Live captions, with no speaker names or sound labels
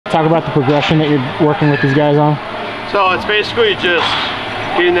Talk about the progression that you're working with these guys on. So it's basically just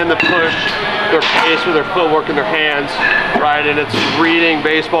getting them to push their pace with their footwork and their hands, right? And it's reading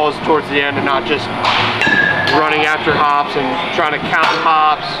baseballs towards the end and not just running after hops and trying to count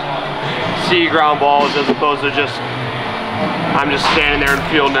hops, see ground balls, as opposed to just, I'm just standing there and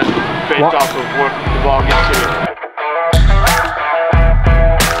fielding it based off of what the ball gets to me.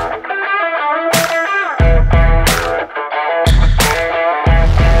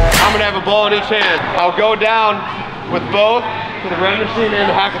 I'm gonna have a ball in each hand. I'll go down with both to the red machine and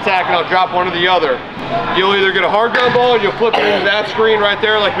the hack attack, and I'll drop one or the other. You'll either get a hard ground ball and you'll flip it into that screen right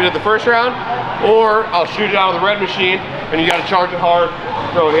there like we did the first round, or I'll shoot it out of the red machine and you gotta charge it hard,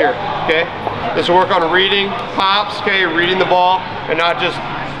 throw it here, okay? This will work on reading hops, okay, reading the ball, and not just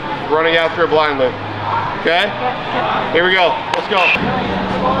running after it blindly, okay? Here we go, let's go.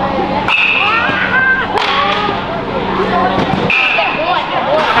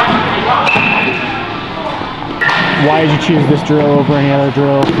 Why did you choose this drill over any other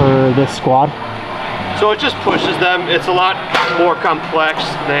drill for this squad? So it just pushes them. It's a lot more complex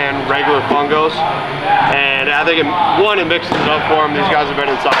than regular fungos. And I think, one, it mixes it up for them. These guys have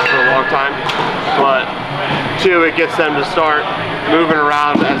been inside for a long time. But two, it gets them to start moving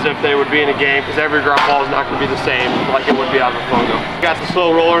around as if they would be in a game, because every ground ball is not going to be the same like it would be out of a fungo. Got the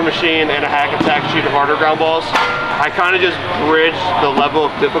slow roller machine and a hack attack sheet of harder ground balls. I kind of just bridge the level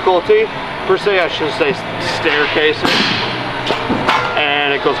of difficulty, per se. I should say staircase.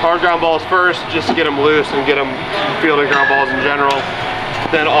 And it goes hard ground balls first, just to get them loose and get them fielding ground balls in general.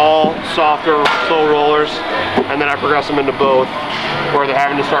 Then all softer, slow rollers, and then I progress them into both, where they're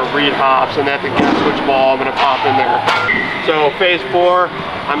having to start read hops and they have to guess which ball I'm going to pop in there. So phase 4,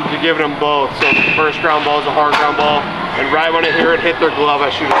 I'm giving them both. So the first ground ball is a hard ground ball, and right when I hear it hit their glove,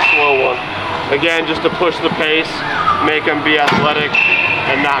 I shoot a slow one. Again, just to push the pace, make them be athletic,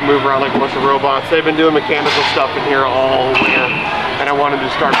 and not move around like a bunch of robots. They've been doing mechanical stuff in here all winter, and I want them to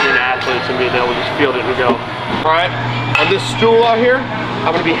start being athletes and being able to just field it and go. All right, on this stool out here,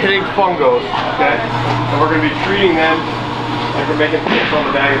 I'm gonna be hitting fungos, okay? And we're gonna be treating them like we're making hits on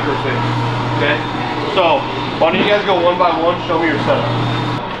the bag of first base, okay? So, why don't you guys go one by one, show me your setup.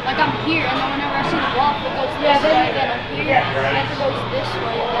 Like I'm here, and then whenever I see the ball, it goes this way, then I'm here, and then it goes this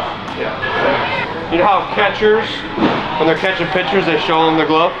way. You know how catchers, when they're catching pitchers, they show them their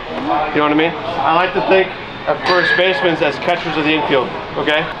glove? You know what I mean? I like to think of first basemen as catchers of the infield,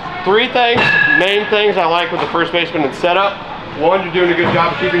 okay? 3 things, main things I like with the first baseman in setup. 1, you're doing a good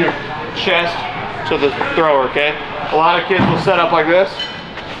job of keeping your chest to the thrower, okay? A lot of kids will set up like this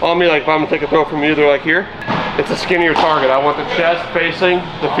on me, like if I'm gonna take a throw from you, they're like here. It's a skinnier target. I want the chest facing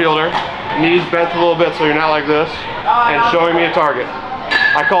the fielder, knees bent a little bit so you're not like this, and showing me a target.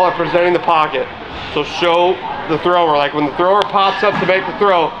 I call it presenting the pocket. So show the thrower, like when the thrower pops up to make the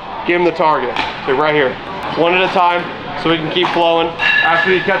throw, give him the target. So right here, one at a time, so we can keep flowing.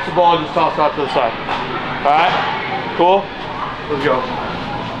 After you catch the ball, just toss it out to the side. All right, cool? Let's go.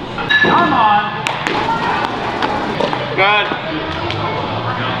 Come on. Good.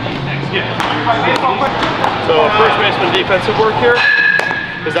 So first baseman defensive work here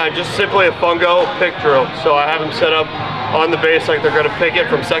is just simply a fungo pick drill. So I have them set up on the base like they're going to pick it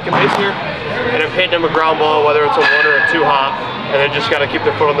from second base here, and I'm hitting them a ground ball, whether it's a 1 or a 2 hop, and they just got to keep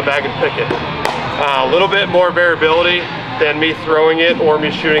their foot on the bag and pick it. A little bit more variability than me throwing it or me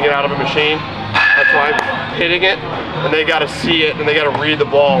shooting it out of a machine. That's why I'm hitting it, and they got to see it and they got to read the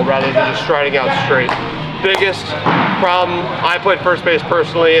ball rather than just striding out straight. Biggest problem, I played first base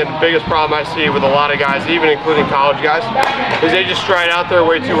personally, and biggest problem I see with a lot of guys, even including college guys, is they just stride out there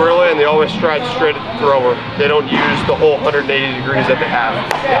way too early and they always stride straight at the thrower. They don't use the whole 180 degrees that they have.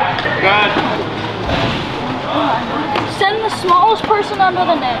 Good. Send the smallest person under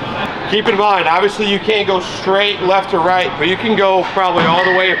the net. Keep in mind, obviously you can't go straight left to right, but you can go probably all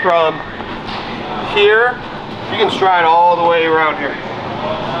the way from here. You can stride all the way around here.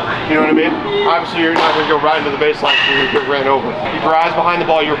 You know what I mean? Obviously you're not going to go right into the baseline so you get ran over. Keep your eyes behind the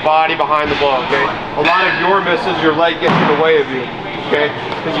ball, your body behind the ball, okay? A lot of your misses, your leg gets in the way of you, okay?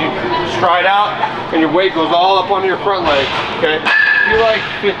 Because you stride out and your weight goes all up onto your front leg, okay? You like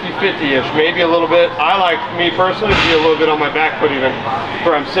 50-50-ish, maybe a little bit. I like, me personally, to be a little bit on my back foot even,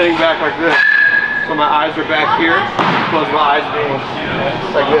 where I'm sitting back like this. So my eyes are back here, close my eyes being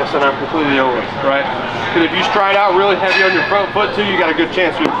like this, and I'm completely over, right? Because if you stride out really heavy on your front foot too, you got a good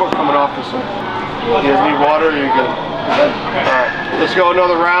chance of your foot coming off this way. You guys need water, or you're good? Alright, let's go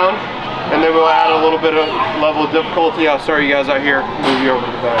another round, and then we'll add a little bit of level of difficulty. I'll start you guys out here, move you over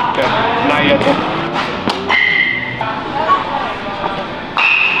to the back. Okay, not yet.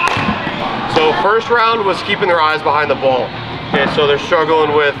 So first round was keeping their eyes behind the ball. Okay, so they're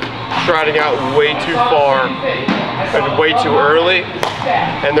struggling with striding out way too far and way too early,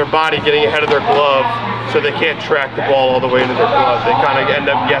 and their body getting ahead of their glove, so they can't track the ball all the way into their glove. They kind of end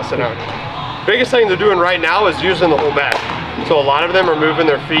up guessing out. Biggest thing they're doing right now is using the whole bag. So a lot of them are moving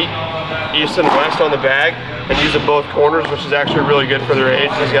their feet east and west on the bag and using both corners, which is actually really good for their age.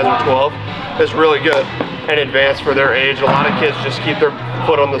 These guys are 12. It's really good and advanced for their age. A lot of kids just keep their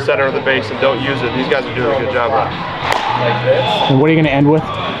foot on the center of the base and don't use it. These guys are doing a good job of it. And what are you going to end with?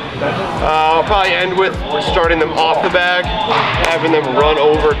 I'll probably end with starting them off the bag, having them run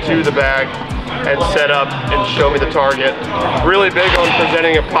over to the bag and set up and show me the target. Really big on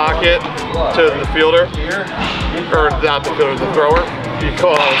presenting a pocket to the fielder, or not the fielder, the thrower,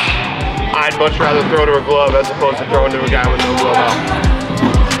 because I'd much rather throw to a glove as opposed to throwing to a guy with no glove out.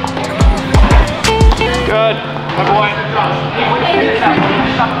 Good. Good boy.